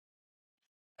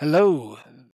Hello,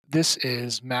 this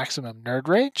is Maximum Nerd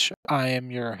Rage. I am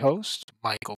your host,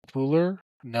 Michael Pooler,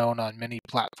 known on many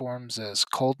platforms as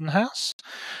Colden House.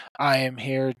 I am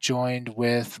here joined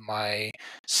with my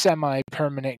semi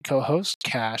permanent co host,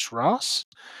 Cash Ross,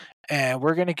 and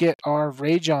we're going to get our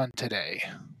rage on today. Say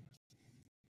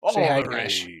All hi, the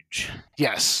Cash. rage.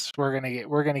 Yes, we're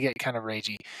gonna get kind of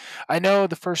ragey. I know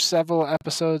the first several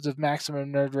episodes of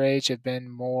Maximum Nerd Rage have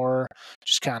been more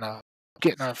just kind of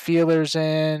getting our feelers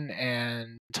in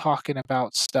and talking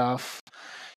about stuff.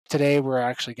 Today we're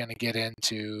actually going to get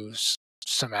into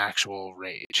some actual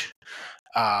rage.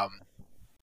 Um,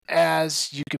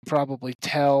 as you could probably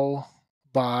tell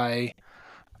by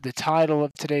the title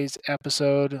of today's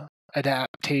episode,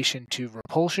 Adaptation to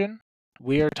Repulsion,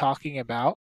 we are talking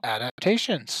about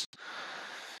adaptations.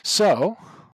 So,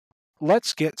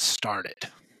 let's get started.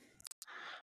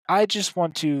 I just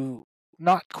want to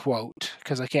not quote,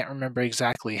 because I can't remember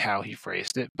exactly how he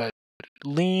phrased it, but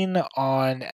lean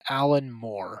on Alan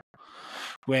Moore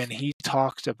when he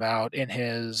talked about in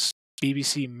his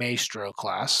BBC Maestro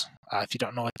class. If you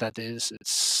don't know what that is,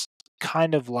 it's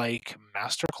kind of like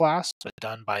Masterclass, but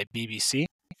done by BBC.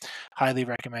 Highly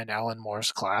recommend Alan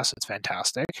Moore's class, it's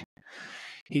fantastic.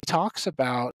 He talks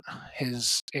about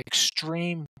his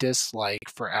extreme dislike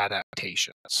for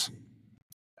adaptations.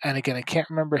 And again, I can't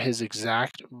remember his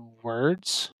exact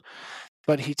words,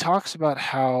 but he talks about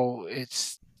how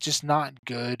it's just not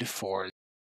good for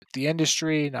the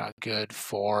industry, not good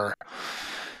for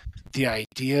the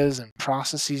ideas and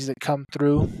processes that come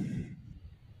through.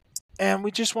 And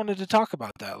we just wanted to talk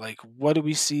about that. Like, what do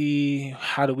we see?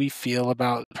 How do we feel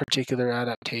about particular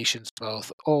adaptations,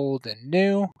 both old and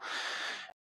new,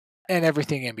 and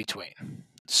everything in between?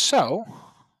 So,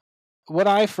 what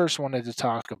I first wanted to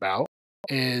talk about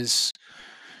is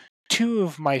two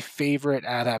of my favorite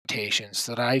adaptations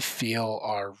that I feel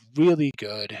are really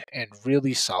good and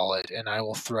really solid, and I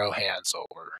will throw hands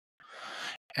over.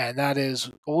 And that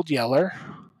is Old Yeller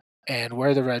and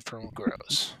Where the Red Fern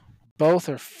Grows. Both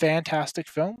are fantastic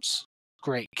films,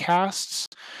 great casts,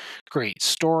 great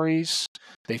stories.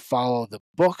 They follow the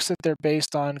books that they're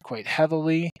based on quite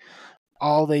heavily.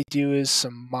 All they do is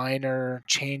some minor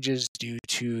changes due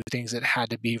to things that had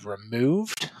to be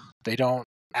removed. They don't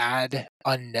add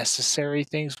unnecessary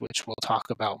things, which we'll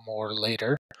talk about more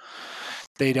later.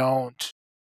 They don't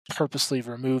purposely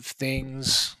remove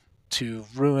things to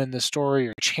ruin the story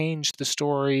or change the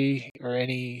story or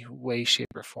any way, shape,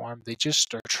 or form. They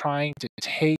just are trying to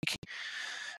take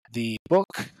the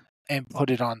book and put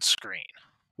it on screen,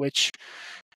 which,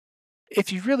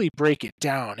 if you really break it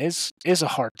down, is a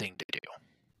hard thing to do.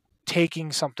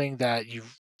 Taking something that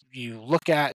you look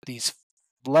at these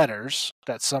letters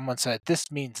that someone said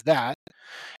this means that,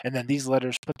 and then these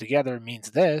letters put together means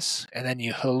this, and then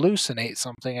you hallucinate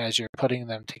something as you're putting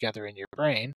them together in your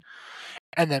brain,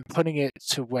 and then putting it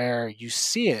to where you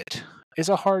see it is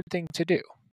a hard thing to do.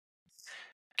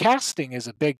 Casting is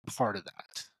a big part of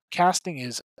that. Casting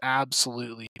is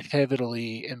absolutely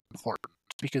pivotally important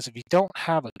because if you don't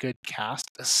have a good cast,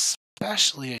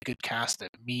 especially a good cast that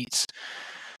meets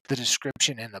the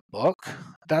description in the book,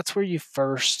 that's where you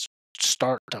first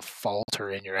start to falter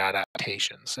in your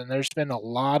adaptations. And there's been a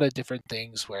lot of different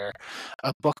things where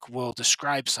a book will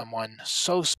describe someone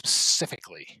so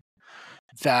specifically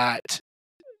that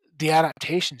the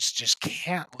adaptations just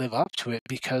can't live up to it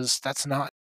because that's not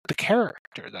the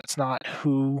character. That's not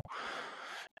who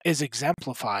is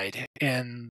exemplified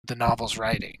in the novel's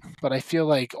writing. But I feel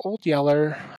like Old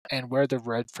Yeller and Where the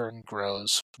Red Fern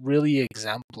Grows really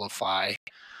exemplify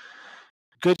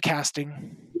good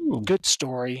casting, good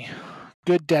story,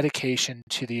 good dedication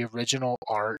to the original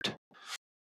art,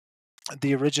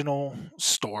 the original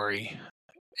story,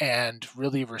 and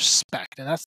really respect. And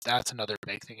that's another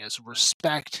big thing is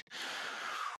respect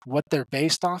what they're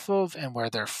based off of and where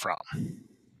they're from.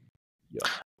 Yeah.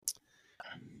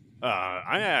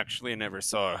 I actually never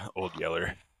saw Old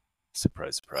Yeller.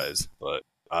 Surprise, surprise. But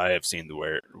I have seen the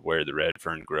Where the Red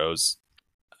Fern Grows.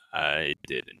 I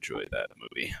did enjoy that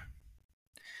movie.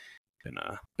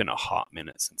 Been a hot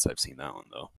minute since I've seen that one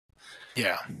though.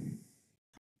 Yeah.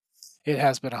 It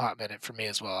has been a hot minute for me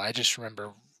as well. I just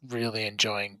remember really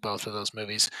enjoying both of those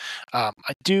movies. I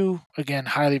do, again,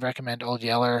 highly recommend Old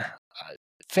Yeller.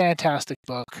 Fantastic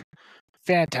book,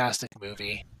 fantastic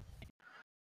movie.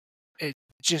 It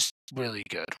just really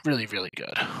good, really, really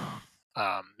good.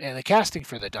 And the casting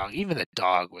for the dog, even the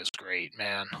dog was great,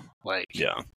 man. Like,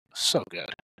 Yeah. so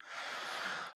good.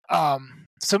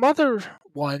 Some other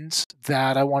ones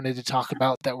that I wanted to talk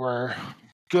about that were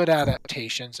good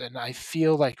adaptations, and I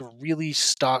feel like really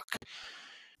stuck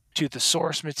to the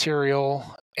source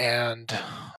material and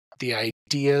the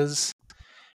ideas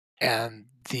and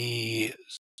the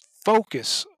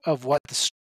focus of what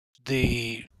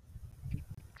the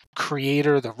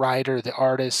creator, the writer, the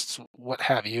artists, what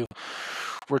have you,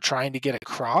 were trying to get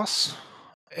across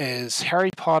is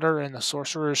Harry Potter and the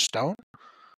Sorcerer's Stone.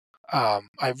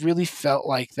 I really felt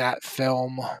like that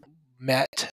film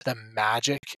met the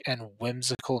magic and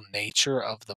whimsical nature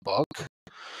of the book.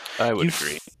 I would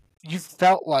agree. You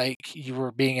felt like you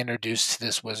were being introduced to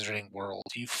this wizarding world.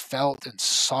 You felt and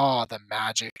saw the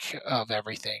magic of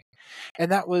everything.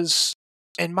 And that was,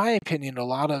 in my opinion, a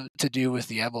lot of to do with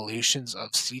the evolutions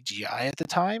of CGI at the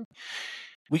time.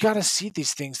 We got to see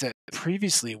these things that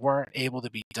previously weren't able to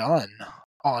be done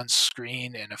on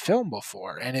screen in a film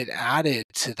before, and it added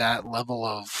to that level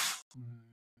of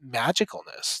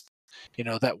magicalness,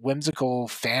 that whimsical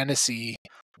fantasy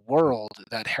world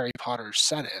that Harry Potter's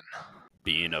set in.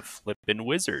 Being a flippin'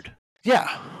 wizard.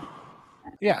 Yeah,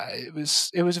 it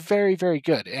was very, very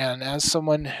good. And as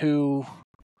someone who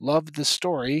loved the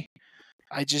story,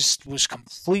 I just was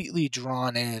completely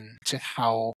drawn in to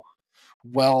how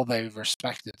well they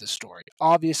respected the story.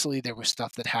 Obviously, there was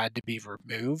stuff that had to be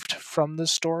removed from the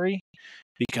story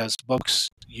because books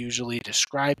usually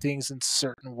describe things in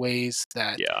certain ways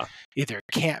that either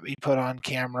can't be put on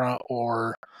camera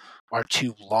or are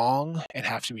too long and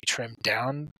have to be trimmed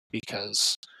down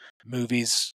because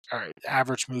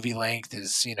average movie length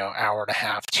is, hour and a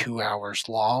half, 2 hours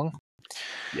long.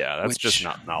 Yeah, that's just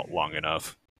not long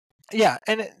enough. Yeah,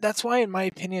 and that's why, in my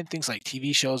opinion, things like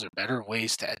TV shows are better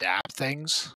ways to adapt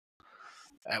things.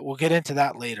 We'll get into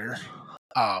that later.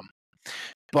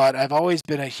 But I've always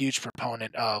been a huge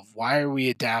proponent of why are we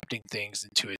adapting things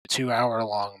into a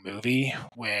 2-hour-long movie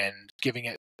when giving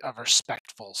it a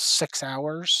respectful 6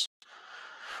 hours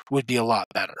would be a lot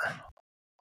better.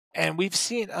 And we've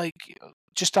seen,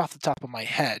 just off the top of my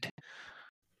head,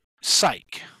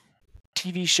 Psych.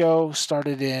 TV show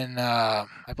started in, I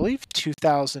believe,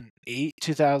 2008,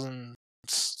 2000,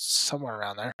 somewhere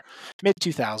around there,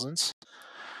 mid-2000s.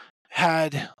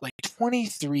 Had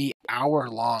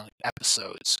 23-hour-long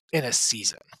episodes in a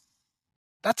season.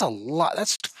 That's a lot.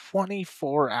 That's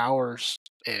 24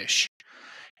 hours-ish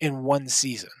in one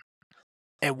season.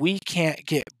 And we can't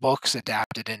get books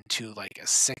adapted into a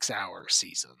 6-hour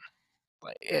season.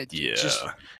 It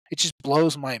just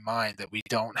blows my mind that we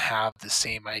don't have the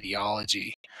same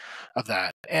ideology of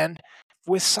that. And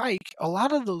with Psych, a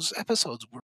lot of those episodes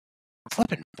were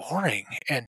flipping boring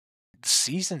and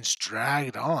seasons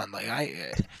dragged on.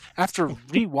 After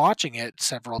rewatching it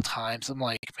several times, I'm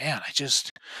like, man, I just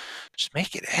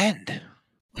make it end.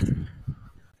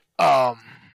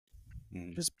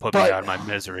 Just put me out of my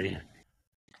misery.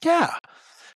 Yeah,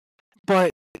 but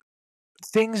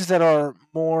things that are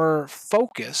more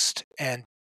focused and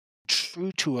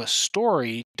true to a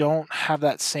story don't have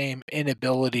that same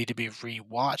inability to be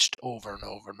rewatched over and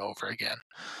over and over again.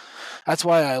 That's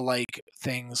why I like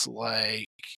things like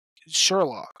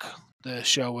Sherlock, the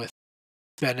show with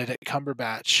Benedict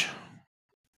Cumberbatch.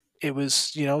 It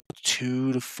was,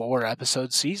 2 to 4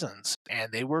 episode seasons,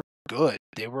 and they were good.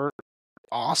 They were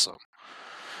awesome.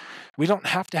 We don't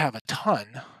have to have a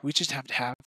ton. We just have to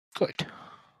have good.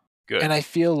 And I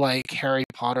feel like Harry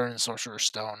Potter and Sorcerer's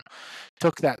Stone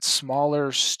took that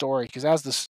smaller story, because as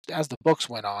the books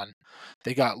went on,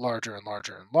 they got larger and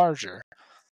larger and larger.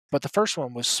 But the first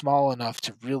one was small enough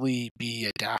to really be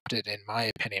adapted, in my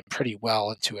opinion, pretty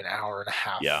well into an hour and a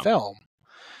half film.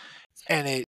 And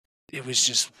it was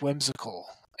just whimsical.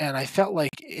 And I felt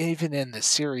like even in the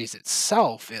series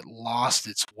itself, it lost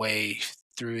its way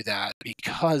through that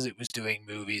because it was doing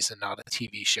movies and not a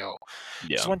TV show.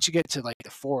 So once you get to the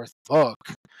fourth book,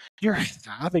 you're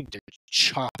having to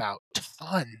chop out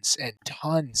tons and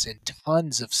tons and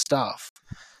tons of stuff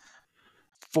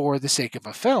for the sake of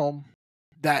a film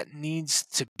that needs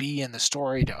to be in the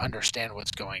story to understand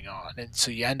what's going on. And so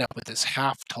you end up with this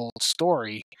half-told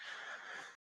story.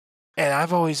 And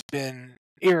I've always been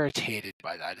irritated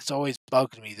by that. It's always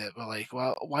bugged me that we're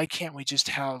well, why can't we just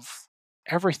have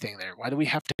everything there? Why do we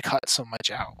have to cut so much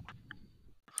out?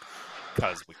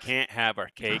 Because we can't have our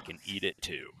cake and eat it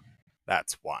too.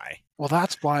 That's why. Well,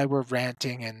 that's why we're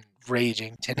ranting and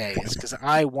raging today. Is because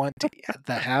I want to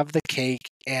have the cake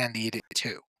and eat it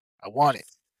too. I want it.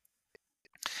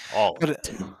 All of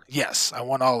it. Yes, I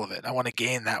want all of it. I want to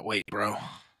gain that weight, bro.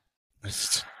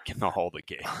 Get all the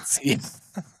gains.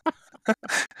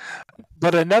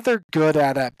 But another good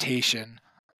adaptation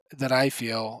that I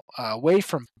feel away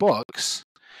from books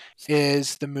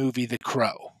is the movie The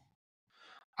Crow.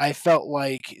 I felt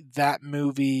like that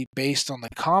movie, based on the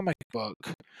comic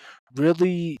book,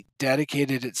 really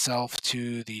dedicated itself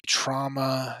to the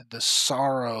trauma, the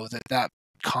sorrow that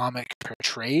comic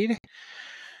portrayed.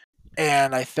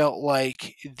 And I felt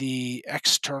like the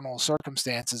external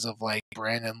circumstances of like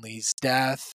Brandon Lee's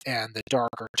death and the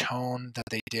darker tone that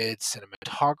they did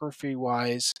cinematography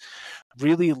wise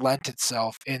really lent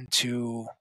itself into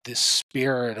the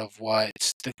spirit of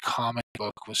what the comic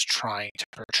book was trying to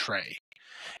portray.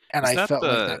 And Is I that felt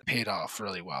like the that paid off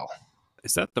really well.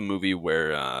 is that the movie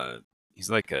where he's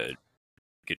like a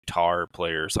guitar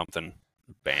player or something,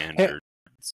 band, or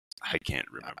I can't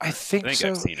remember. I think I've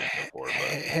so. seen it before, but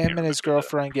Him and his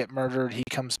girlfriend get murdered. He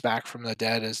comes back from the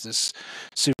dead as this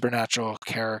supernatural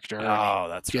character, and he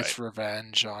that's gets right.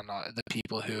 revenge on the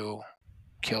people who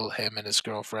killed him and his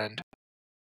girlfriend.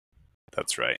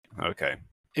 That's right. Okay.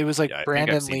 It was like Yeah, I think I've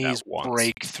Brandon seen Lee's that once.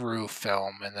 breakthrough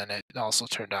film, and then it also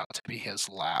turned out to be his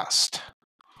last.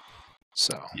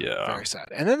 So, Yeah. very sad.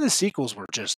 And then the sequels were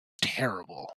just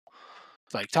terrible.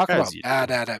 Like, talk about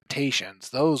bad adaptations.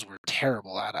 Those were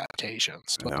terrible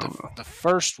adaptations. But the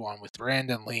first one with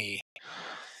Brandon Lee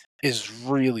is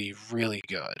really, really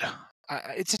good.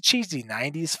 It's a cheesy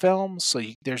 90s film, so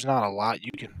there's not a lot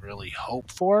you can really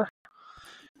hope for.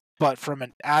 But from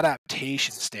an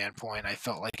adaptation standpoint, I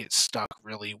felt like it stuck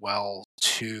really well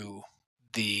to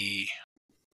the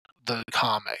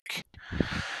comic.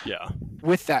 Yeah.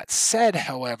 With that said,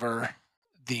 however,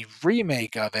 the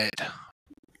remake of it,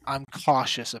 I'm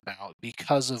cautious about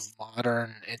because of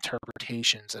modern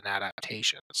interpretations and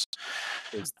adaptations.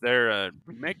 Is there a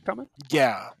remake coming?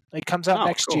 Yeah, it comes out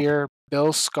next year.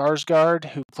 Bill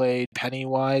Skarsgård, who played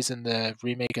Pennywise in the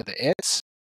remake of the It,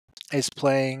 is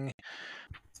playing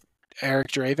Eric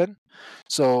Draven.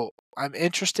 So I'm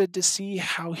interested to see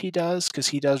how he does, because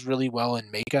he does really well in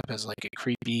makeup as like a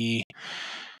creepy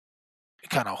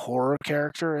kind of horror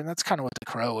character, and that's kind of what the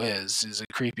Crow is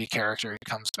a creepy character who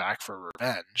comes back for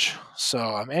revenge. So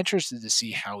I'm interested to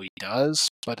see how he does,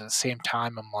 but at the same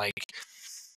time I'm like,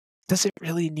 does it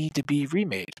really need to be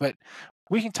remade? But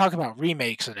we can talk about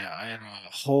remakes in a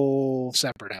whole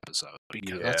separate episode,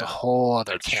 because that's a whole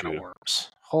other can of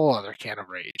worms, whole other can of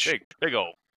rage.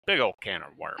 Big old can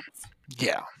of worms.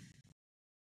 Yeah.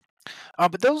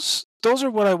 But those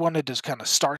are what I wanted to kind of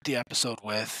start the episode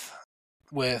with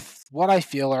what I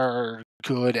feel are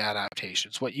good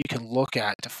adaptations, what you can look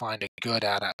at to find a good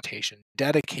adaptation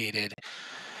dedicated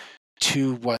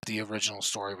to what the original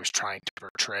story was trying to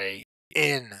portray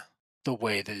in the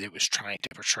way that it was trying to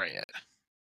portray it.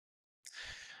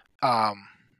 And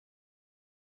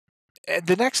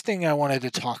the next thing I wanted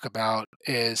to talk about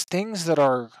is things that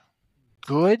are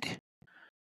good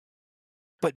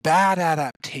but bad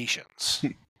adaptations.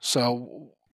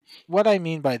 So what I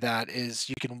mean by that is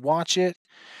you can watch it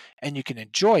and you can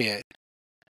enjoy it,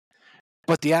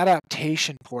 but the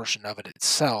adaptation portion of it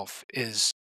itself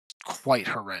is quite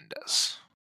horrendous.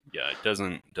 Yeah, it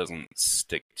doesn't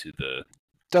stick to the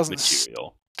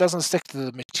material. Doesn't stick to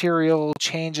the material,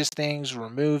 changes things,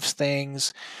 removes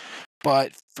things,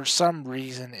 but for some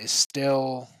reason is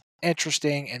still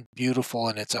interesting and beautiful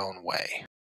in its own way.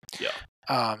 Yeah.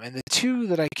 And the two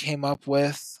that I came up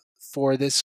with for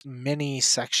this mini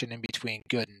section in between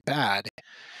good and bad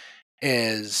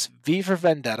is V for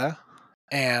Vendetta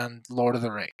and Lord of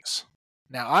the Rings.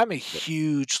 Now, I'm a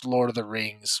huge Lord of the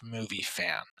Rings movie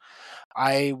fan.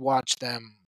 I watch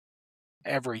them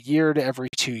every year to every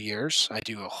 2 years. I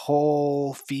do a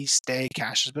whole feast day.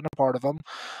 Cash has been a part of them.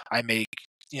 I make,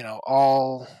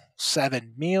 all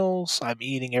 7 meals. I'm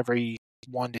eating every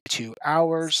 1 to 2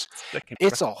 hours.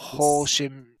 It's a whole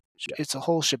It's a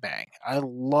whole shebang. I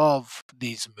love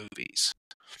these movies.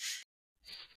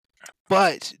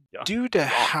 But due to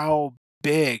how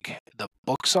big the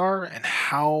books are and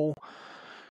how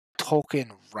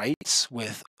Tolkien writes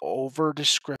with over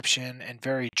description and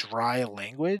very dry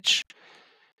language,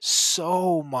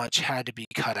 so much had to be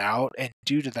cut out, and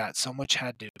due to that, so much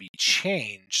had to be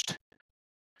changed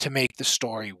to make the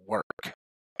story work.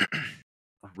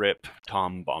 Rip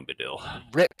Tom Bombadil.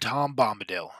 Rip Tom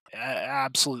Bombadil.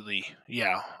 Absolutely.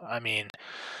 Yeah. I mean,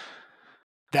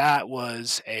 that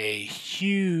was a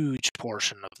huge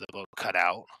portion of the book cut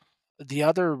out. The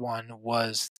other one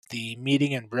was the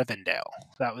meeting in Rivendell.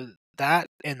 That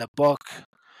in the book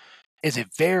is a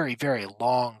very, very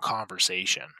long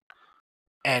conversation.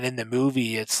 And in the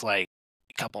movie, it's like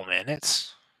a couple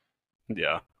minutes.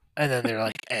 Yeah. And then they're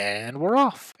like, and we're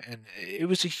off. And it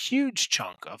was a huge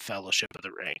chunk of Fellowship of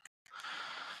the Ring.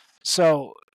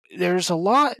 So there's a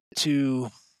lot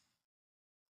to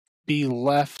be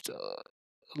left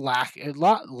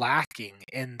lacking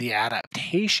in the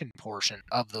adaptation portion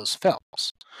of those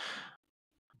films.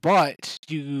 But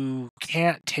you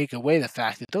can't take away the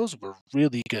fact that those were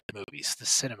really good movies. The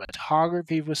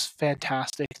cinematography was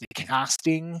fantastic. The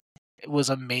casting was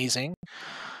amazing.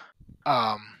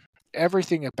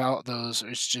 Everything about those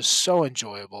is just so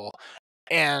enjoyable,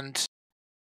 and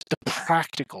the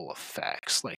practical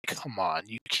effects, like, come on,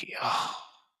 you can't.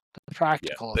 The Yeah,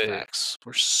 practical it effects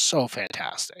were so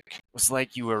fantastic. was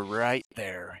like you were right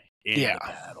there in Yeah, the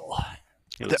battle.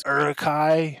 It the was great.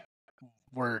 Urukai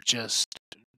were just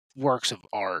works of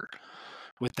art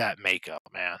with that makeup,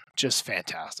 man. Just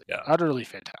fantastic. Yeah. Utterly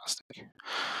fantastic.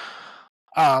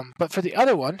 But for the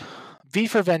other one, V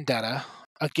for Vendetta,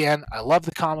 again, I love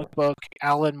the comic book.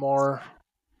 Alan Moore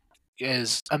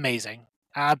is amazing.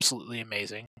 Absolutely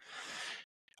amazing.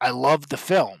 I love the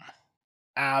film.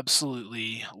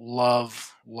 Absolutely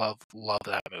love, love, love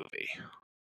that movie.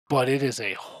 But it is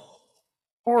a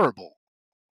horrible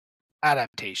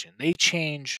adaptation. They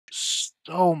change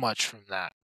so much from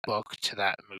that book to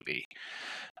that movie.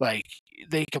 Like,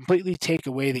 they completely take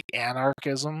away the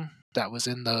anarchism that was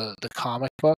in the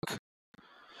comic book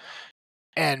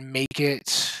and make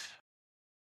it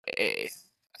a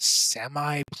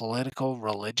semi-political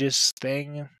religious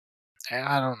thing.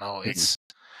 I don't know. Mhm.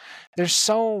 There's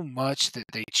so much that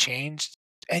they changed,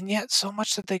 and yet so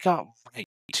much that they got right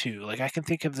too. Like, I can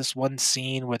think of this one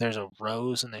scene where there's a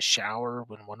rose in the shower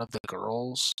when one of the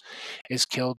girls is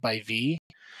killed by V,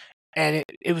 and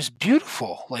it was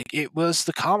beautiful. Like, it was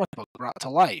the comic book brought to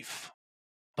life.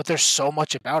 But there's so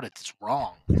much about it that's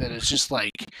wrong that it's just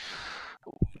like,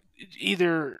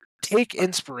 either take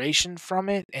inspiration from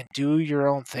it and do your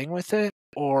own thing with it,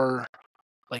 or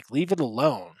like leave it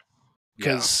alone,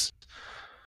 Yeah. because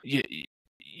you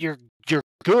you're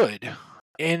good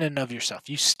in and of yourself.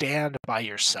 You stand by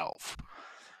yourself,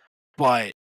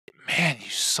 but man, you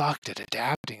sucked at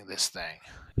adapting this thing.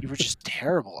 You were just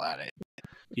terrible at it.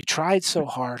 You tried so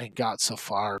hard and got so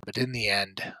far, but in the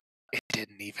end, it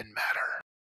didn't even matter.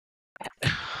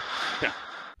 Yeah.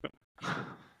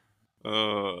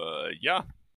 Yeah.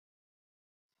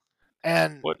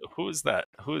 And What? Who is that?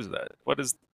 Who is that? What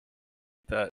is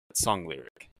that song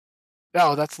lyric?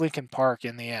 oh, that's Linkin Park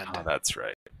in the end. Oh, that's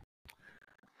right.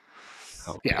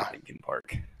 Okay, Yeah. Linkin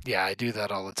Park. Yeah, I do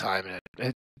that all the time, and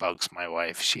it bugs my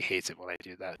wife. She hates it when I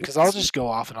do that, because I'll just go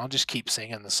off and I'll just keep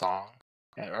singing the song,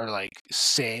 or like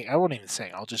sing. I won't even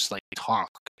sing. I'll just like talk,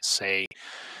 say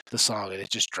the song, and it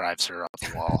just drives her up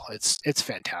the wall. It's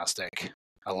fantastic.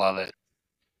 I love it.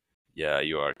 Yeah,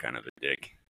 you are kind of a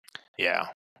dick. Yeah,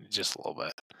 just a little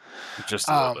bit. Just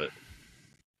a little bit.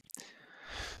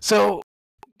 So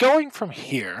going from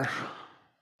here,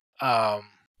 um,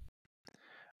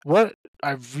 what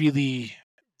I really,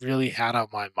 really had on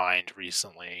my mind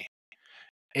recently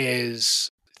is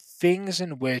things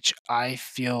in which I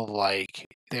feel like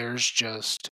there's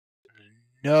just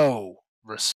no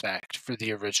respect for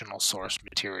the original source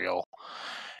material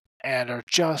and are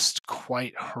just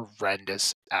quite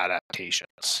horrendous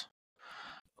adaptations.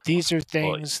 These are Well,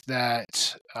 things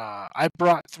that I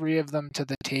brought three of them to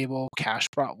the table. Cash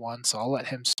brought one, so I'll let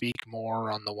him speak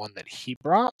more on the one that he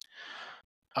brought.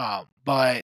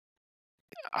 But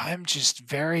I'm just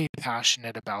very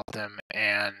passionate about them,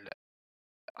 and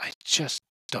I just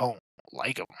don't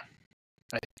like them.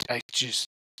 I, I just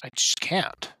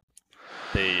can't.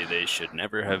 they should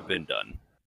never have been done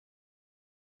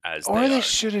as Or they they are.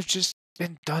 should have just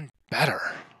been done better.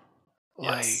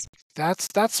 Like, Yes.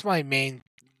 that's my main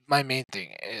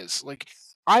thing is, like,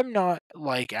 I'm not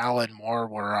like Alan Moore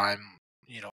where I'm,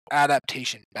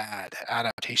 adaptation bad,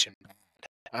 adaptation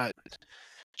bad.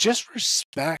 Just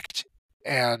respect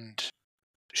and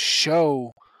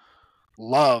show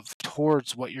love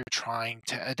towards what you're trying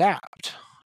to adapt.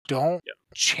 Don't Yeah.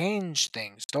 change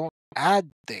things. Don't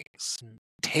add things.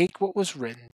 Take what was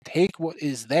written, take what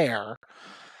is there,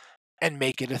 and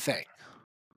make it a thing.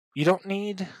 You don't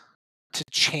need to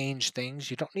change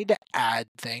things. You don't need to add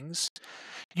things.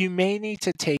 You may need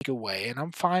to take away, and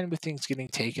I'm fine with things getting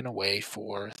taken away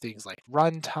for things like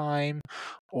runtime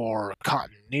or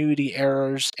continuity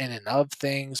errors in and of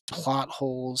things, plot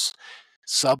holes,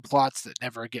 subplots that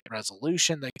never get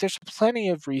resolution. Like, there's plenty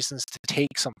of reasons to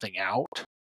take something out,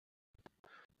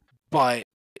 but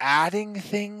adding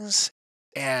things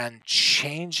and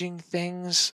changing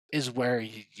things is where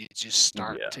you just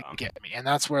start to Yeah. get me. And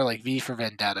that's where, like, V for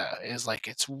Vendetta is, like,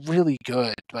 it's really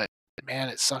good, but man,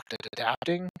 it sucked at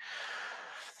adapting.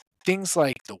 Things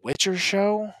like The Witcher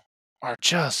show are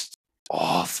just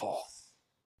awful.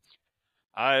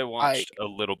 I I watched a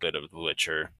little bit of The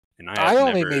Witcher, and I I have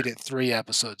only never. made it 3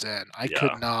 episodes in. I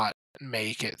could Yeah. not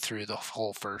make it through the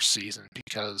whole first season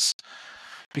because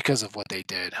of what they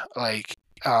did. Like,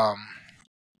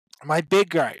 my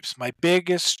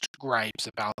biggest gripes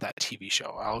about that TV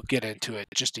show, I'll get into it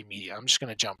just immediately. I'm just going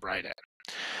to jump right in.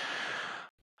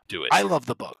 Do it. I love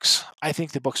the books. I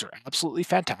think the books are absolutely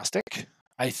fantastic.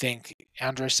 I think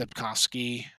Andrei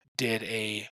Sapkowski did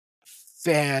a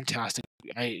fantastic,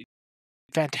 a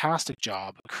fantastic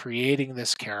job creating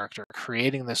this character,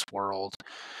 creating this world,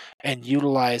 and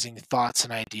utilizing thoughts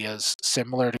and ideas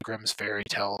similar to Grimm's fairy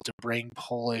tale to bring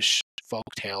Polish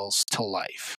folk tales to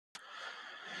life.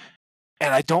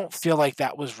 And I don't feel like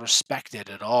that was respected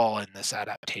at all in this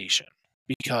adaptation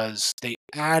because they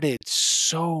added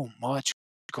so much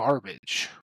garbage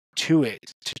to it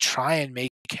to try and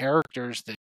make characters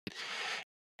that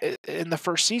in the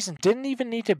first season didn't even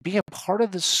need to be a part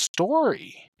of the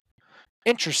story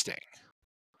interesting.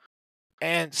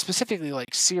 And specifically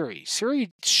like Siri.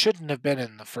 Siri shouldn't have been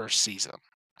in the first season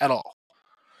at all.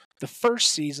 The first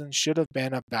season should have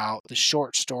been about the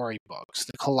short story books,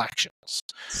 the collections.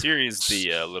 Siri's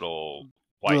the little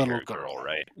The little white-haired girl,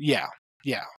 right? Yeah,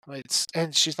 yeah.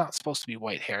 And she's not supposed to be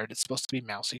white haired. It's supposed to be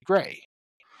mousy gray.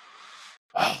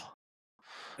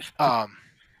 um,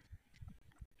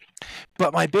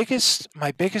 but my biggest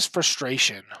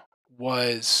frustration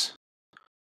was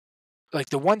like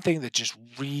the one thing that just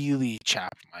really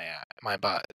chapped my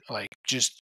butt. Like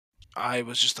just I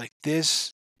was just like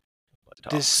this.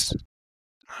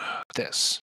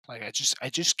 Like I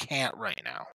just can't right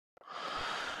now.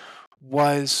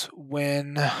 Was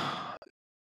when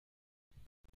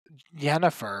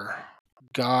Yennefer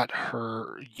got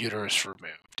her uterus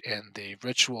removed in the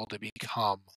ritual to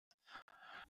become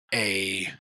a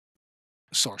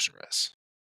sorceress.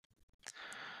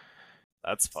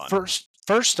 That's fun.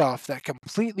 First off, that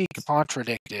completely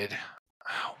contradicted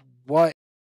what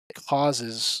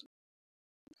causes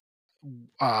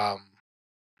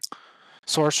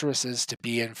sorceresses to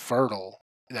be infertile.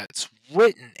 That's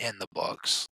written in the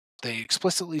books. They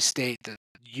explicitly state that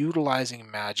utilizing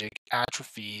magic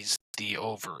atrophies the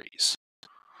ovaries.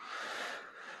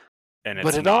 And it's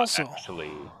but it not also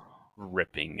actually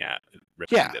ripping yeah,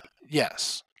 them.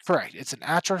 yes, correct. It's an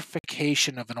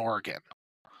atrophication of an organ.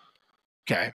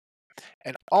 Okay.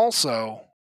 And also,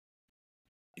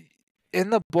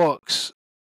 in the books,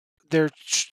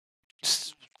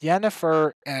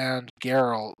 Yennefer and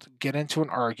Geralt get into an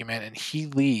argument and he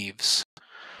leaves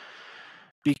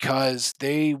because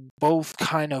they both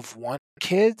kind of want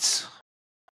kids,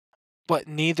 but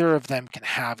neither of them can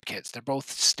have kids. They're both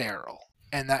sterile.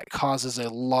 And that causes a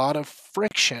lot of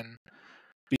friction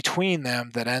between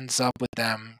them that ends up with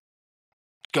them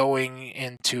going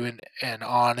into an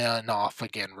on and off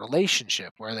again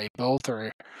relationship where they both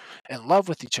are in love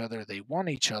with each other, they want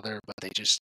each other, but they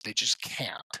just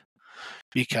can't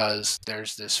because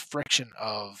there's this friction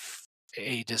of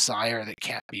a desire that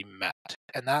can't be met.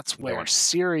 And that's where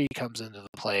Ciri comes into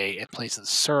the play and plays the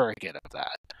surrogate of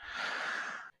that.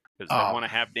 Because they want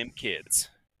to have them kids.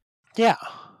 Yeah.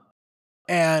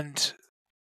 And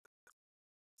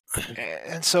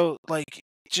so like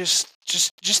just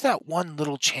that one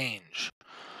little change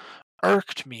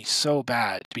irked me so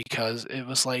bad because it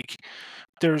was like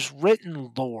there's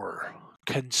written lore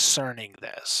concerning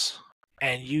this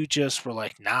and you just were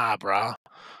like, nah, brah,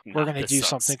 we're gonna do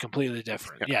something completely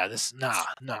different. Yeah,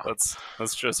 no.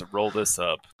 Let's just roll this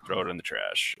up, throw it in the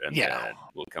trash, and then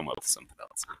we'll come up with something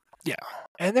else. Yeah.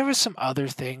 And there was some other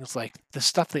things like the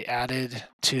stuff they added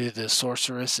to the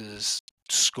sorceress's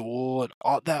school and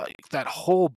all that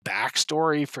whole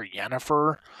backstory for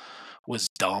Yennefer was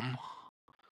dumb.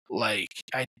 Like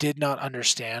I did not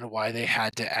understand why they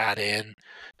had to add in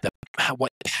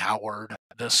what powered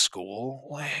the school.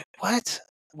 What?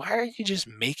 Why are you just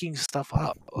making stuff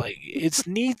up? Like it's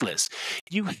needless.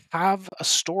 You have a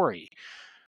story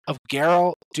of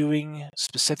Geralt doing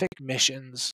specific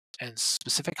missions and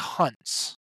specific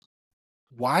hunts.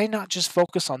 Why not just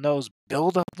focus on those,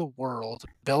 build up the world,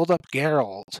 build up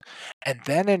Geralt, and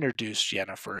then introduce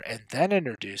Yennefer, and then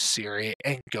introduce Ciri,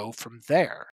 and go from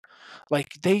there? Like,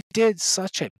 they did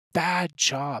such a bad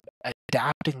job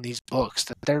adapting these books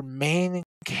that their main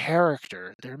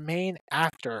character, their main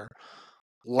actor,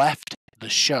 left the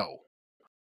show.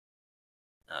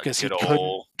 Because he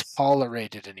couldn't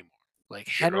tolerate it anymore. Like,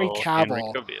 Henry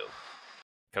Cavill.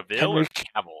 Cavill or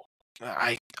Cavill?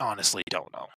 I honestly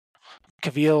don't know.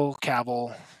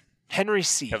 Cavill, Henry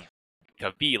C.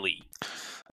 Cavilli.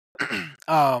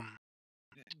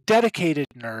 Dedicated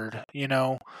nerd,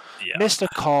 missed a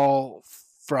call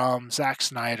from Zack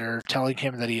Snyder telling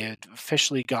him that he had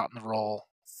officially gotten the role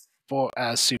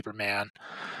as Superman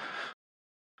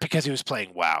because he was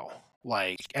playing WoW.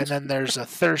 Like, and then there's a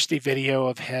thirsty video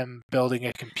of him building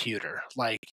a computer.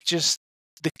 Like, just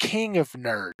the king of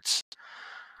nerds.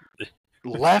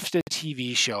 left a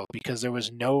TV show because there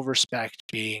was no respect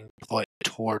being put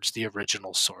towards the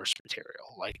original source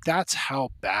material. Like, that's how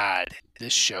bad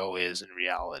this show is in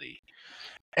reality.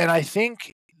 And I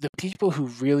think the people who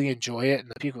really enjoy it and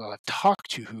the people that I've talked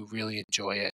to who really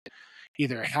enjoy it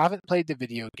either haven't played the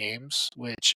video games,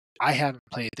 which I haven't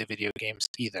played the video games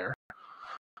either,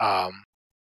 um,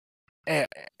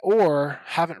 or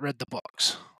haven't read the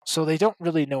books. So they don't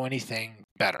really know anything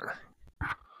better.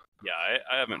 Yeah,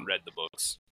 I haven't read the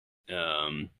books. I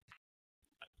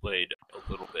played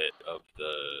a little bit of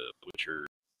the Witcher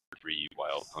 3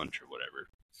 Wild Hunt or whatever.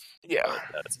 Yeah.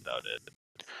 But that's about it.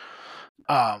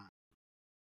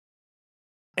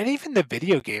 And even the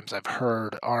video games I've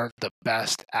heard aren't the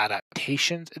best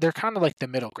adaptations. They're kind of like the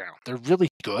middle ground. They're really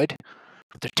good,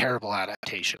 but they're terrible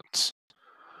adaptations.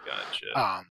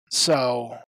 Gotcha.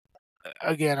 So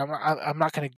again, I'm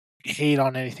not going to hate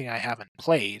on anything I haven't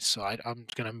played, so I'm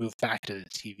going to move back to the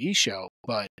TV show.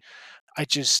 But I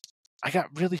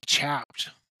got really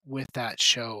chapped with that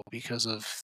show because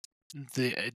of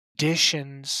the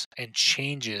additions and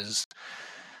changes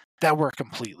that were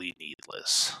completely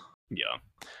needless. Yeah.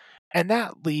 And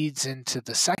that leads into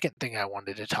the second thing I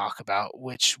wanted to talk about,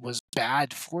 which was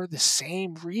bad for the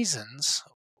same reasons,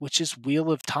 which is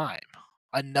Wheel of Time.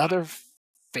 Another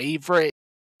favorite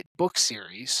book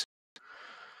series.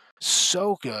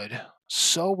 So good,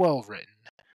 so well written,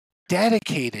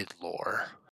 dedicated lore,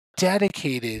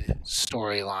 dedicated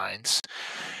storylines,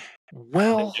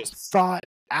 well thought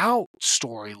out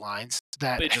storylines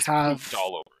that they just have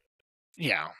all over.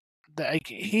 Yeah. Like,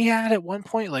 he had at one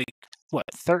point,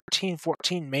 13,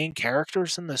 14 main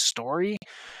characters in the story,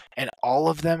 and all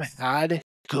of them had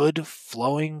good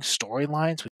flowing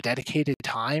storylines with dedicated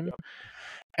time. Yep.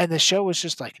 And the show was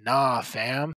just like, nah,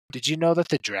 fam. Did you know that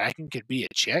the dragon could be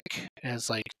a chick? And it's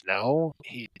like, no,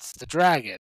 it's the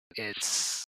dragon.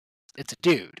 It's a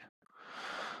dude.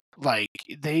 Like,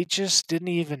 they just didn't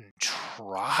even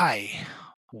try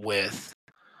with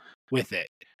it.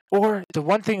 Or the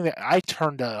one thing that I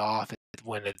turned it off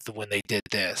when they did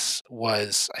this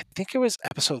was, I think it was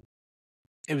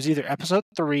either episode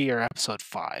 3 or episode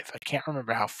 5. I can't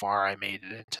remember how far I made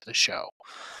it into the show.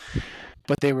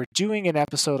 But they were doing an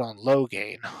episode on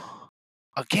Logain.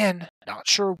 Again, not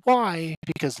sure why,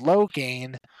 because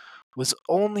Logain was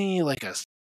only like a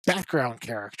background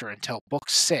character until book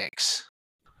 6.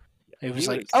 It was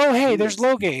like, oh, hey, there's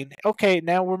Logain. Okay,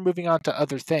 now we're moving on to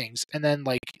other things. And then,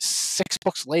 6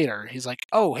 books later, he's like,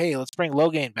 oh, hey, let's bring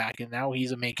Logain back, and now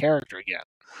he's a main character again.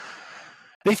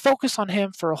 They focus on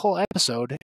him for a whole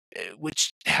episode,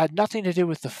 which had nothing to do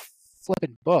with the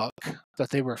flippin' book that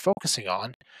they were focusing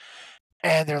on.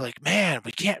 And they're like, man,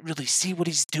 we can't really see what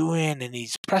he's doing, and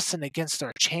he's pressing against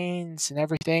our chains and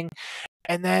everything.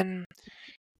 And then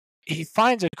he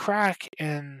finds a crack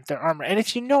in their armor. And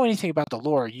if you know anything about the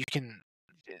lore,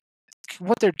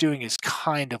 what they're doing is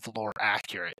kind of lore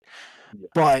accurate. Yeah.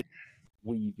 But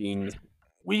weaving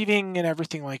and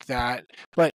everything like that.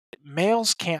 But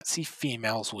males can't see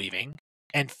females weaving,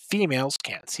 and females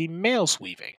can't see males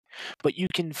weaving. But you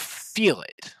can feel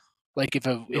it. Like,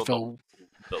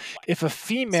 if a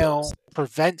female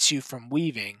prevents you from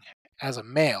weaving as a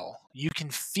male, you can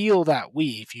feel that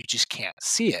weave, you just can't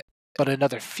see it. But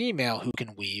another female who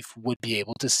can weave would be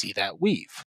able to see that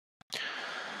weave.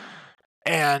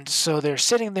 And so they're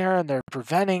sitting there and they're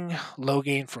preventing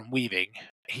Logain from weaving.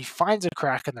 He finds a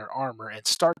crack in their armor and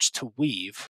starts to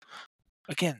weave.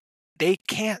 Again, they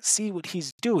can't see what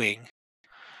he's doing.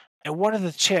 And one of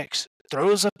the chicks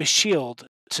throws up a shield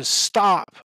to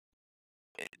stop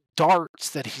darts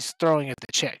that he's throwing at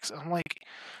the chicks. I'm like,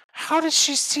 how does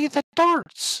she see the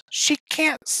darts? She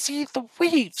can't see the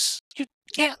weaves. You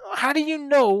can't. How do you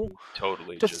know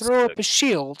to throw up a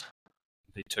shield?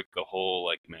 They took the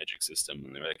whole magic system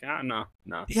and they're like, no.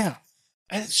 Yeah,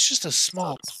 and it's just a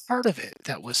small part of it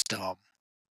that was dumb.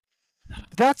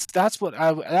 That's when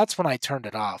I turned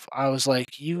it off. I was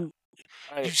like, you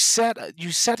set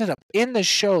it up in the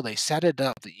show. They set it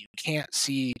up that you can't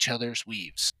see each other's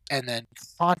weaves, and then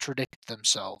contradict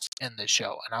themselves in the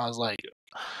show. And I was like,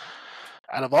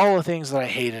 out of all the things that I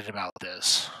hated about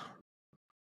this,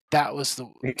 that was the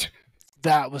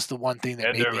one thing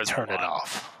that made me turn it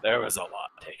off. There was a lot.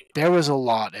 There was a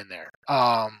lot in there.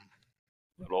 The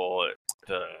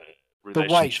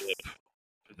relationship.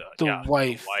 The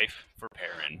wife for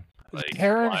Perrin.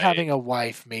 Perrin having a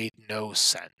wife made no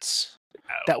sense.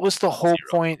 That was the whole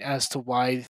point as to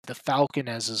why the Falcon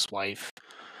as his wife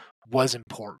was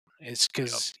important. It's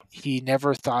because he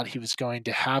never thought he was going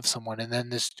to have someone, and then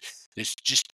this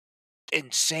just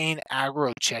insane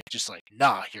aggro chick just like,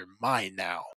 nah, you're mine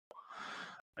now.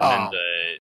 And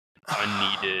then the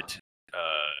unneeded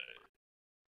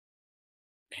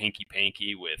hanky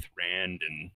panky with Rand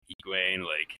and Egwene.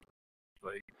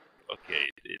 Like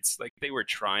okay, it's like they were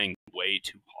trying way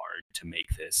too hard to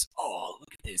make this. Oh,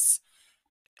 look at this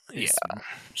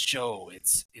show.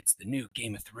 It's the new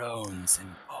Game of Thrones,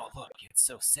 and oh look, it's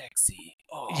so sexy.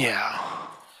 Oh Yeah.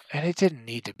 And it didn't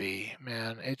need to be,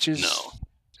 man. It just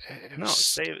it no, was,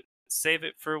 save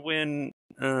it for when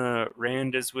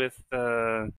Rand is with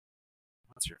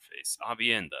what's her face,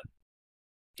 Avienda,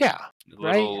 yeah, the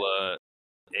right? little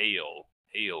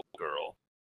ale girl,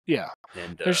 Yeah.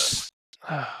 and There's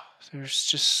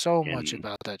just so much and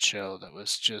about that show that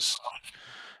was just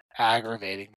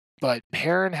aggravating. But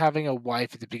Perrin having a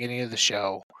wife at the beginning of the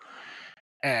show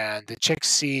and the chick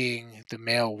seeing the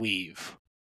male weave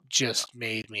just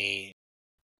made me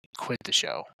quit the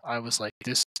show. I was like,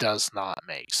 this does not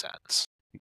make sense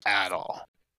at all.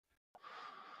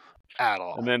 At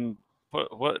all. and then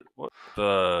what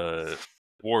the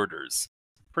warders?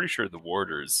 Pretty sure the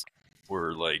warders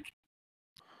were like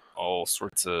all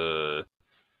sorts of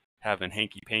having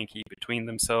hanky panky between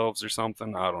themselves or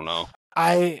something. I don't know.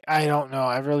 I don't know.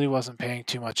 I really wasn't paying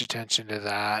too much attention to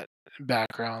that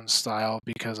background style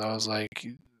because I was like,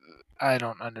 I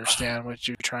don't understand what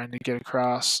you're trying to get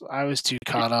across. I was too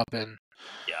caught up in.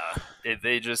 Yeah,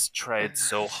 they just tried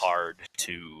so hard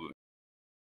to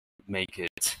make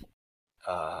it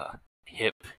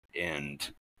hip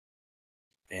and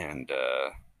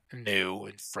New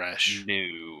and fresh.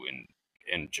 new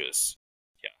and just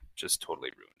totally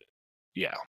ruined it.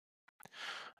 Yeah.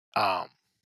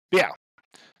 Yeah.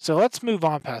 So let's move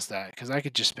on past that because I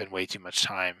could just spend way too much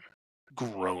time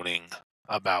groaning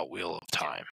about Wheel of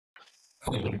Time.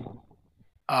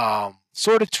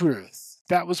 Sword of Truth.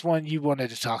 That was one you wanted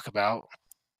to talk about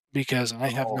because I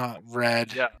have not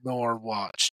read nor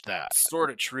watched that.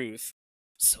 Sword of Truth.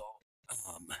 So,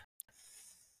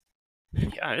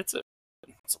 yeah, it's a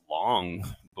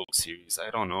long book series. I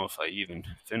don't know if I even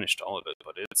finished all of it,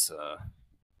 but it's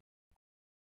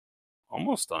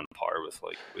almost on par with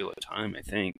like Wheel of Time, I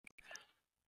think.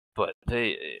 But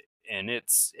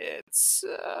it's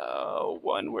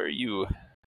one where you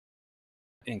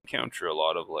encounter a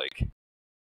lot of like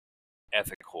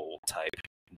ethical type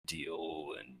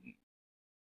deal and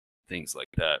things like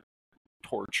that,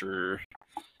 torture,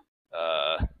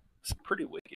 some pretty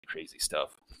wicked, crazy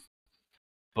stuff.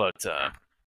 But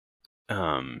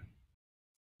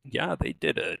yeah, they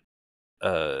did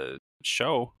a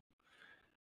show,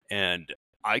 and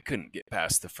I couldn't get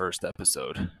past the first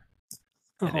episode,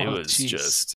 and it was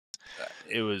just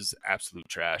it was absolute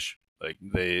trash. Like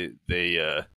they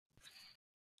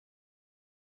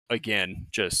again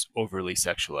just overly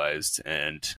sexualized,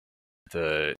 and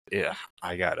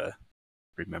I gotta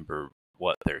remember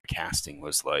what their casting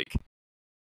was like.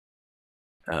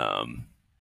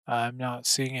 I'm not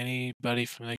seeing anybody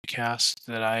from the cast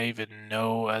that I even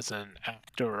know as an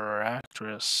actor or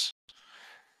actress.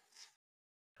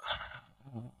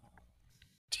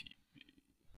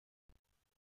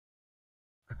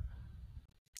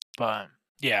 But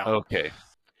yeah. Okay.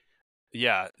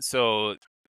 Yeah, so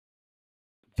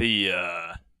the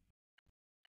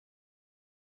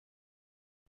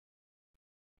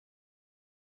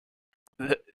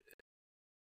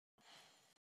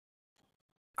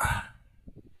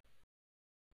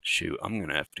shoot, I'm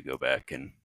gonna have to go back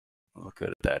and look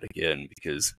at that again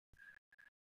because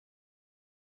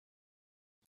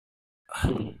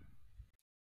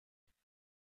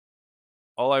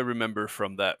all I remember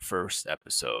from that first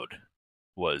episode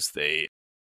was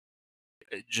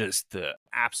just the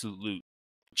absolute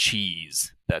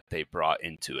cheese that they brought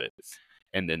into it,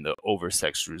 and then the over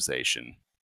sexualization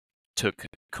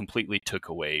completely took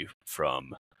away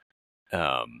from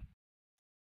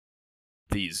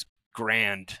these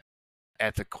grand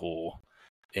ethical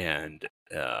and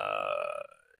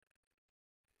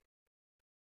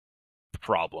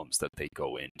problems that they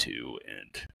go into,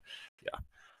 and yeah,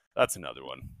 that's another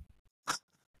one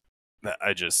that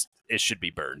it should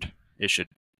be burned. It should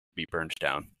be burned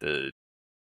down. The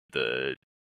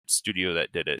studio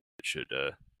that did it should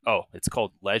it's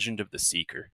called Legend of the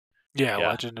Seeker. Yeah,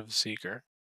 Legend of the Seeker.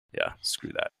 Yeah,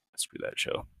 screw that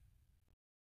show.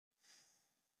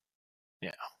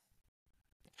 Yeah.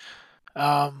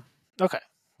 Okay.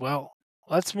 Well,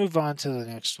 let's move on to the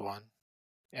next one.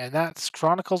 And that's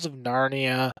Chronicles of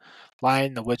Narnia,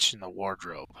 Lion, the Witch, and the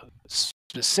Wardrobe.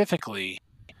 Specifically,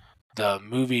 the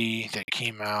movie that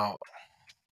came out.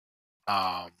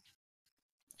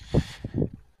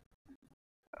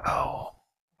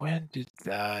 When did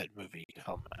that movie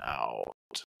come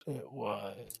out? It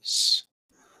was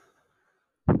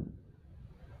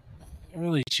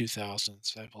early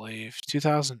 2000s, I believe.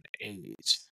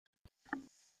 2008.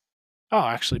 Oh,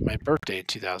 actually, my birthday in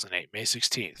 2008, May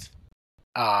 16th.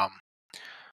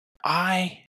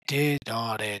 I did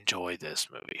not enjoy this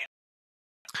movie.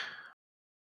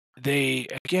 They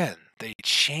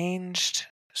changed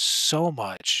so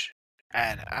much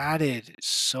and added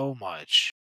so much.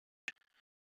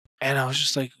 And I was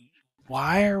just like,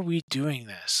 why are we doing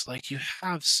this? Like, you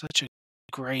have such a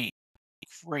great,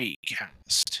 great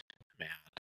cast, man.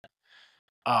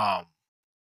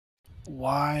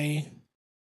 Why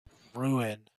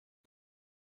ruin?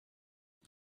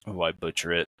 Why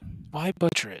butcher it? Why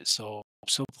butcher it so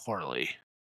poorly?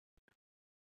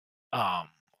 I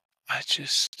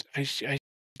just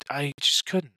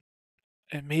couldn't.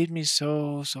 It made me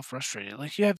so frustrated.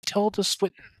 Like, you have Tilda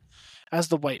Swinton as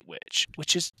the White Witch,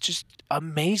 which is just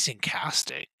amazing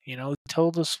casting. You know,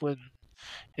 Tilda Swinton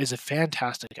is a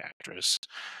fantastic actress.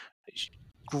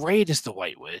 Great as the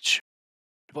White Witch,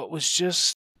 but it was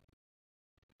just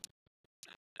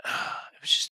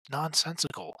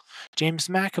nonsensical. James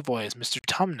McAvoy as Mr.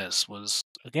 Tumnus was,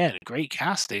 again, great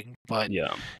casting, but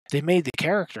Yeah. they made the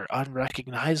character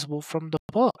unrecognizable from the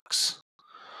books.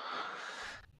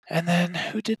 And then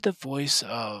who did the voice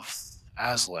of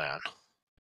Aslan?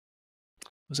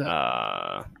 Was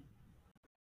that?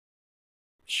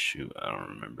 Shoot, I don't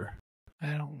remember.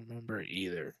 I don't remember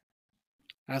either.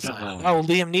 Aslan. Uh. Oh,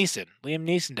 Liam Neeson. Liam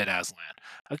Neeson did Aslan.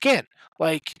 Again,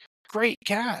 like, great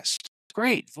cast,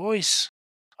 great voice.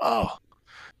 Oh,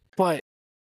 but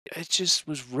it just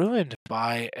was ruined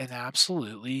by an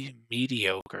absolutely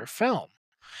mediocre film.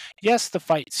 Yes, the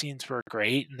fight scenes were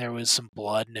great, and there was some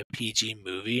blood in a PG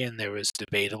movie, and there was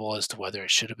debatable as to whether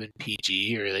it should have been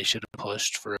PG or they should have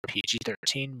pushed for a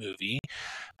PG-13 movie.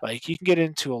 Like, you can get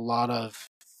into a lot of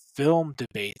film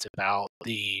debates about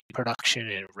the production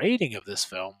and rating of this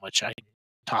film, which I can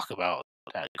talk about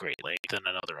at great length in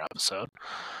another episode.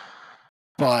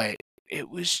 But it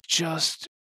was just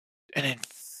an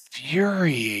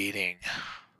infuriating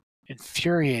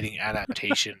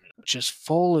adaptation, just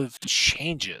full of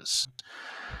changes.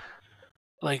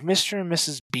 Like Mr. and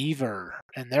Mrs. Beaver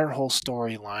and their whole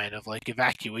storyline of like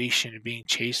evacuation and being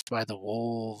chased by the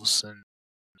wolves, and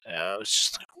I was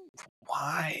just like,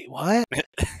 why? What?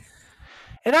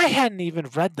 And I hadn't even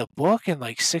read the book in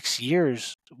like 6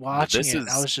 years watching it, and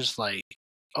I was just like,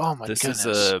 oh my goodness. This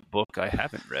is a book I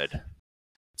haven't read.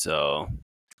 So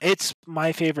it's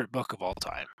my favorite book of all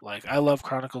time. Like, I love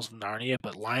Chronicles of Narnia,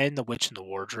 but Lion, the Witch, and the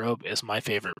Wardrobe is my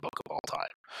favorite book of all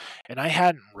time. And I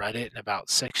hadn't read it in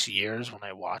about 6 years when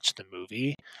I watched the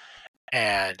movie,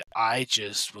 and I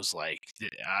just was like,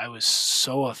 I was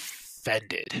so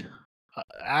offended,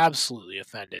 absolutely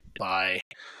offended by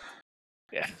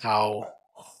how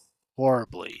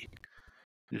horribly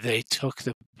they took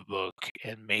the book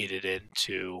and made it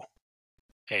into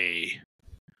a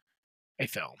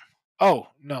film. Oh,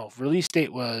 no, release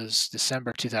date was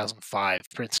December 2005.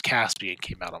 Prince Caspian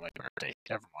came out on my birthday.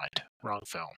 Never mind. Wrong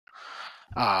film.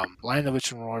 Lion, the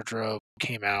Witch, and Wardrobe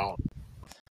came out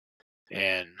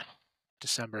in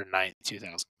December 9th,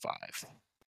 2005.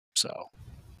 So,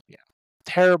 yeah.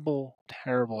 Terrible,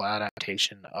 terrible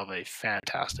adaptation of a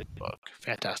fantastic book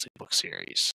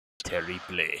series. terrible.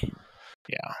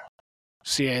 Yeah.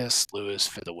 C.S. Lewis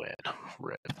for the win.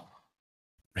 Rip.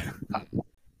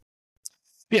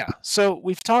 Yeah, so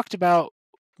we've talked about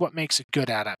what makes a good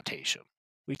adaptation.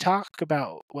 We talk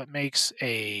about what makes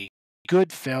a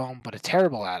good film but a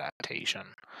terrible adaptation.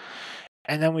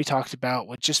 And then we talked about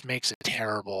what just makes a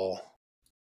terrible,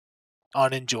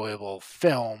 unenjoyable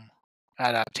film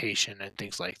adaptation and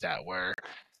things like that, where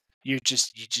you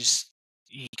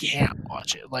can't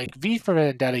watch it. Like V for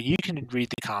Vendetta, you can read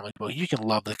the comic book, you can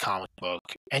love the comic book,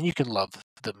 and you can love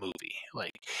the movie.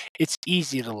 Like, it's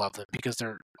easy to love them because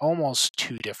they're almost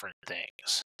two different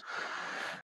things.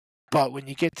 But when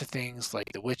you get to things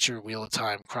like The Witcher, Wheel of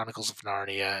Time, Chronicles of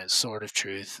Narnia, and Sword of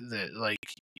Truth, that like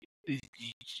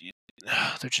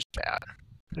they're just bad.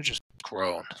 They're just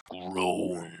grown.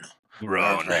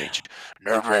 Nerve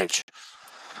rage.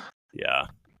 Yeah.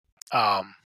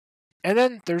 And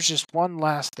then there's just one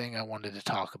last thing I wanted to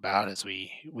talk about as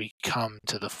we come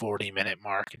to the 40-minute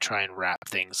mark and try and wrap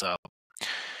things up.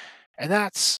 And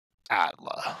that's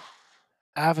Atla.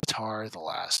 Avatar: The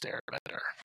Last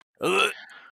Airbender.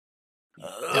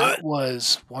 That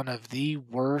was one of the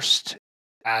worst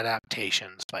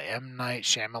adaptations by M. Night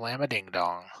Shyamalama Ding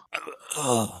Dong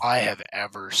I have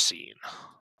ever seen.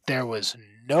 There was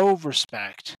no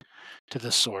respect to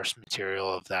the source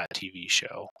material of that TV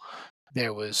show.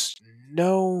 There was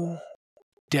no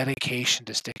dedication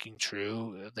to sticking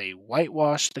true. They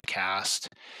whitewashed the cast.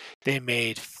 They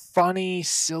made funny,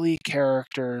 silly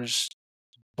characters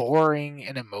boring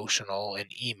and emotional and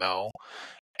emo.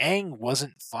 Aang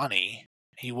wasn't funny.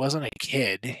 He wasn't a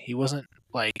kid. He wasn't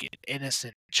like an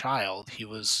innocent child. He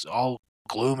was all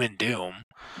gloom and doom.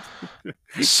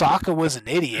 Sokka was an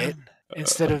idiot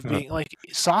instead of being like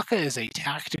Sokka is a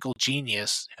tactical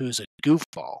genius who's a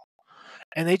goofball.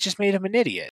 And they just made him an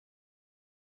idiot.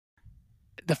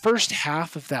 The first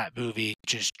half of that movie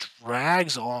just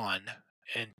drags on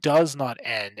and does not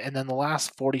end. And then the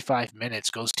last 45 minutes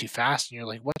goes too fast, and you're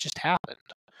like, what just happened?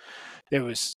 There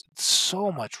was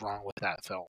so much wrong with that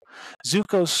film.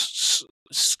 Zuko's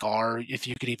scar, if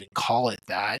you could even call it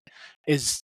that,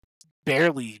 is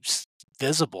barely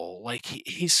visible. Like,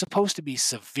 he's supposed to be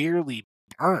severely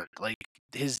burnt. Like,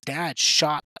 his dad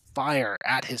shot fire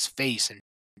at his face and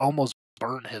almost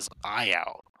burnt his eye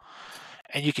out.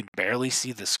 And you can barely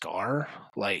see the scar.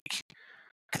 Like,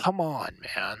 come on,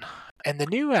 man. And the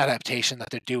new adaptation that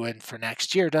they're doing for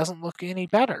next year doesn't look any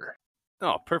better.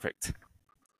 Oh, perfect.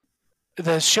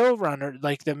 The showrunner,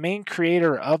 like the main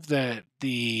creator of the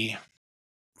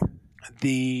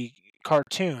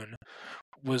cartoon,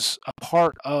 was a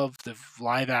part of the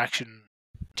live action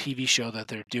TV show that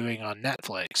they're doing on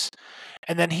Netflix.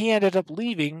 And then he ended up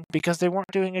leaving because they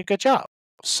weren't doing a good job.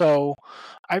 So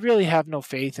I really have no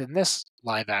faith in this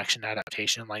live action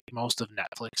adaptation, like most of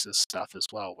Netflix's stuff as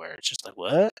well, where it's just like,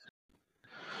 what?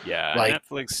 Yeah, Like,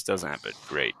 Netflix doesn't have a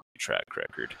great track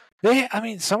record.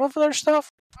 Some of their stuff,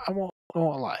 I won't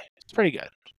lie, it's pretty good.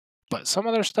 But some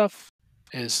of their stuff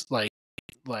is like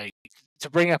to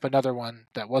bring up another one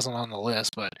that wasn't on the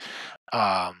list, but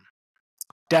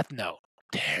Death Note,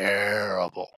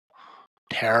 terrible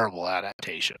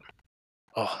adaptation.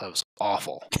 Oh, that was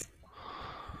awful.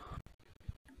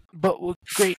 But with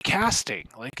great casting,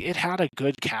 like it had a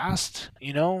good cast,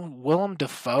 Willem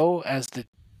Dafoe as the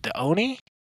Oni.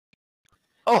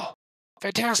 Oh,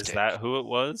 fantastic! Is that who it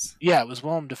was? Yeah, it was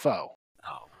Willem Dafoe.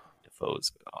 Oh,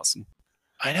 Dafoe's awesome.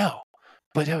 I know,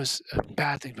 but it was a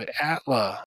bad thing. But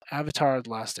Avatar: The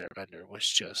Last Airbender was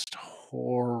just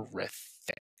horrific.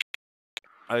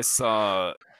 I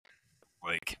saw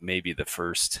like maybe the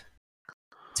first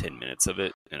 10 minutes of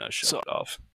it, and I shut it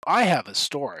off. I have a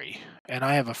story, and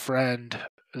I have a friend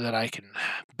that I can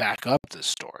back up this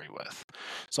story with.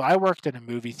 So I worked in a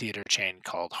movie theater chain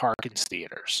called Harkins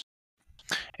Theaters.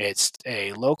 It's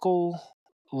a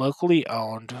locally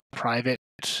owned private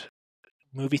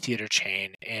movie theater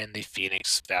chain in the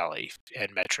Phoenix Valley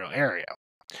and metro area.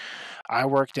 I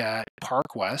worked at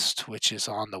Park West, which is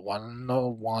on the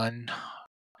 101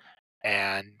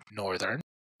 and Northern.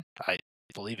 I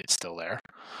believe it's still there.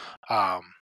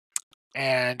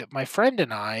 And my friend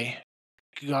and I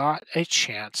got a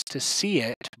chance to see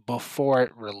it before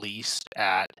it released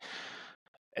at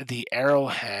the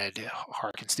Arrowhead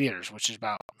Harkins Theaters, which is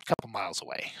about a couple miles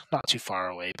away. Not too far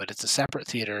away, but it's a separate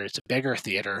theater. It's a bigger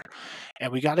theater,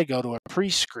 and we got to go to a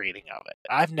pre-screening of it.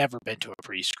 I've never been to a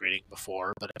pre-screening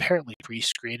before, but apparently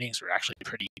pre-screenings are actually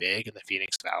pretty big in the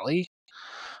Phoenix Valley.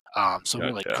 So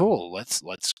we're like, cool, let's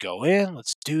go in,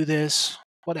 let's do this.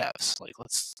 Whatevs, like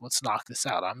let's knock this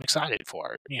out. I'm excited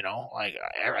for it, like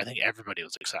I think everybody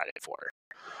was excited for it.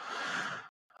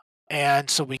 And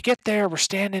so we get there, we're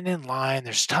standing in line,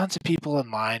 there's tons of people in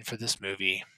line for this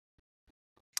movie.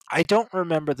 I don't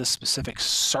remember the specific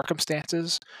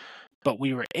circumstances, but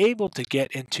we were able to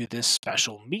get into this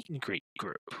special meet and greet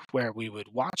group where we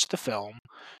would watch the film,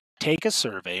 take a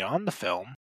survey on the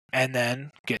film, and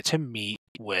then get to meet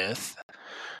with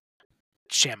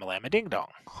Shamalama Ding Dong.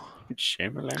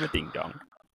 Shamalama Ding Dong.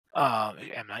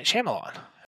 M. Night Shyamalan.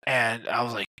 And I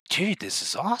was like, dude, this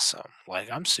is awesome.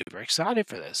 Like, I'm super excited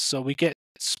for this. So we get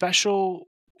special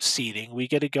seating. We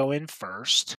get to go in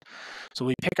first. So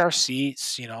we pick our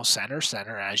seats,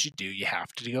 center, as you do. You have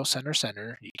to go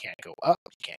center. You can't go up,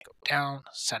 you can't go down.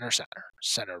 Center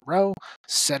row,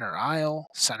 center aisle,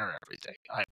 center everything.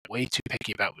 I'm way too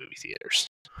picky about movie theaters.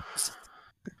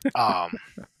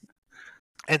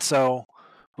 And so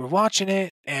we're watching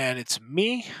it, and it's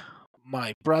me,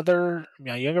 my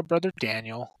younger brother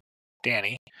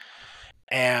Danny,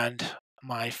 and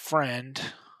my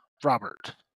friend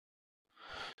Robert.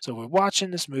 So we're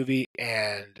watching this movie,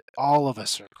 and all of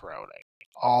us are groaning.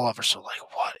 All of us are like,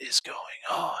 what is going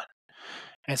on?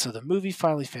 And so the movie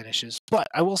finally finishes. But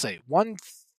I will say, one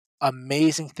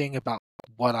amazing thing about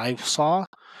what I saw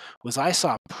was I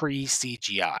saw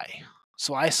pre-CGI.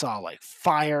 So I saw like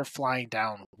fire flying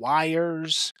down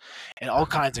wires and all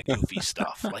kinds of goofy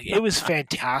stuff. Like, it was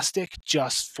fantastic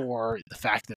just for the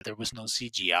fact that there was no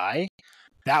CGI.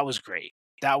 That was great.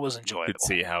 That was You enjoyable. could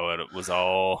see how it was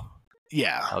all.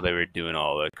 Yeah. How they were doing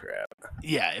all the crap.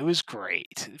 Yeah, it was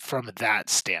great from that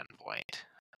standpoint,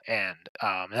 and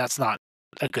that's not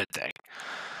a good thing.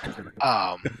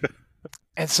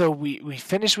 And so we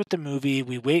finish with the movie.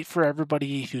 We wait for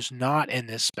everybody who's not in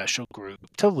this special group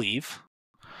to leave,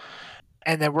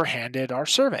 and then we're handed our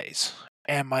surveys.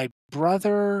 And my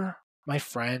brother, my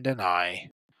friend, and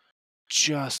I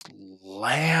just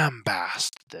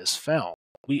lambasted this film.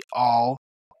 We all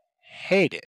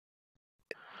hate it.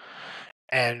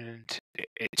 And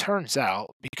it turns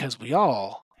out, because we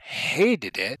all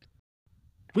hated it,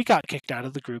 we got kicked out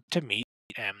of the group to meet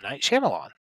M. Night Shyamalan.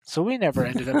 So we never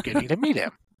ended up getting to meet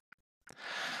him.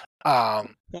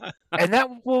 And that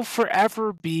will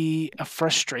forever be a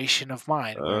frustration of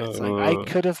mine, where it's like, I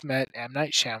could have met M.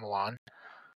 Night Shyamalan,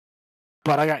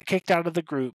 but I got kicked out of the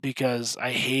group because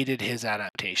I hated his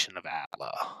adaptation of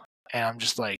Atla. And I'm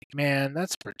just like, man,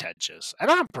 that's pretentious. And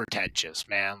I'm pretentious,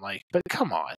 man. Like, but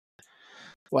come on.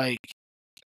 Like,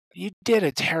 you did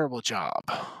a terrible job.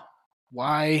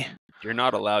 Why? You're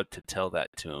not allowed to tell that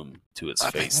to him to his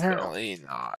face. Apparently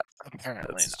not.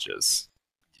 Apparently not. You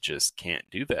just can't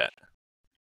do that.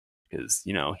 Because,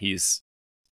 he's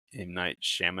M. Night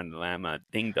Shyamalama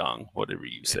Ding Dong, whatever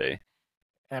you say.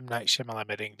 M. Night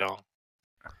Shyamalan Ding Dong.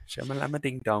 Shyamalama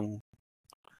Ding Dong.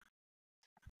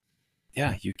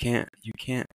 Yeah, you can't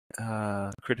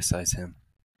criticize him.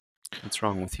 What's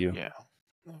wrong with you? Yeah.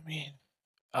 I mean,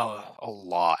 a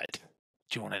lot.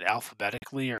 Do you want it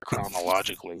alphabetically or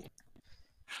chronologically?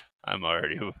 I'm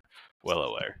already well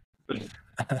aware.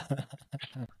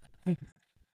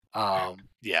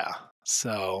 Yeah.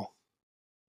 So,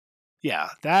 yeah,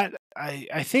 that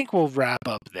I think we'll wrap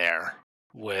up there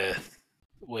with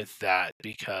that,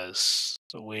 because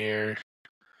we're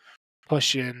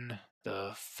pushing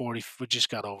the 40. We just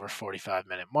got over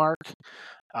 45-minute mark.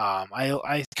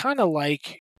 I kind of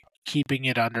like keeping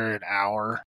it under an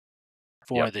hour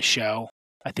for the show.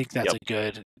 I think that's a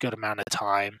good amount of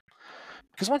time.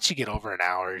 Because once you get over an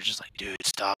hour, you're just like, dude,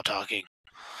 stop talking.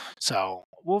 So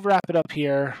we'll wrap it up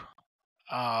here.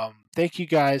 Thank you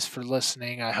guys for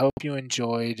listening. I hope you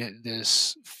enjoyed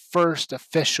this first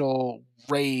official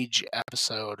Rage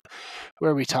episode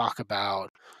where we talk about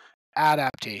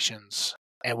adaptations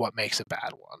and what makes a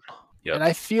bad one. Yep. And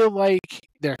I feel like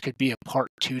there could be a part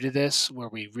 2 to this where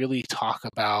we really talk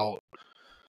about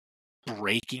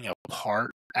breaking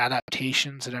apart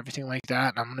adaptations and everything like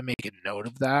that. And I'm going to make a note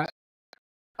of that.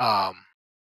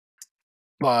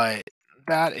 But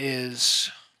that is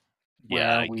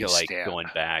where we stand. Going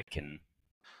back and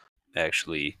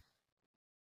actually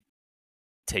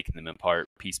taking them apart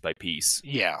piece by piece.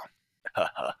 Yeah.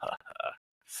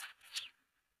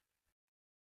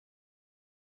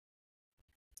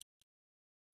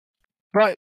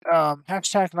 But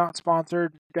hashtag not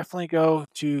sponsored. Definitely go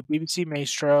to BBC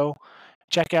Maestro.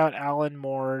 Check out Alan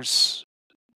Moore's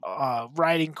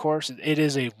writing course. It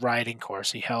is a writing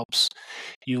course. He helps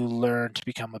you learn to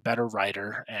become a better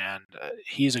writer, and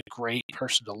he's a great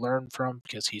person to learn from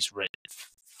because he's written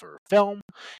for film,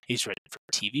 he's written for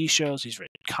TV shows, he's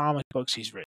written comic books,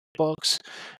 he's written books.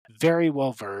 Very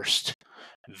well versed,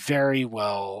 very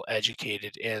well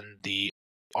educated in the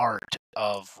art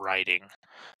of writing.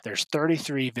 There's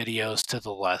 33 videos to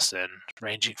the lesson,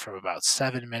 ranging from about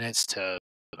 7 minutes to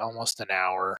almost an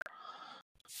hour.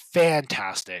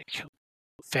 Fantastic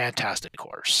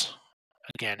course.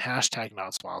 Again, hashtag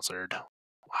not sponsored.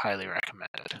 Highly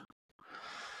recommended.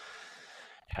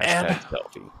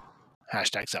 Selfie.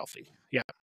 Hashtag selfie. Yeah.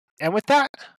 And with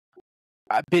that,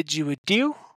 I bid you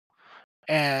adieu,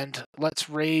 and let's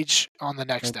rage on the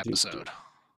next episode.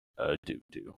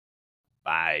 Do.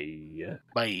 Bye.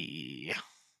 Bye.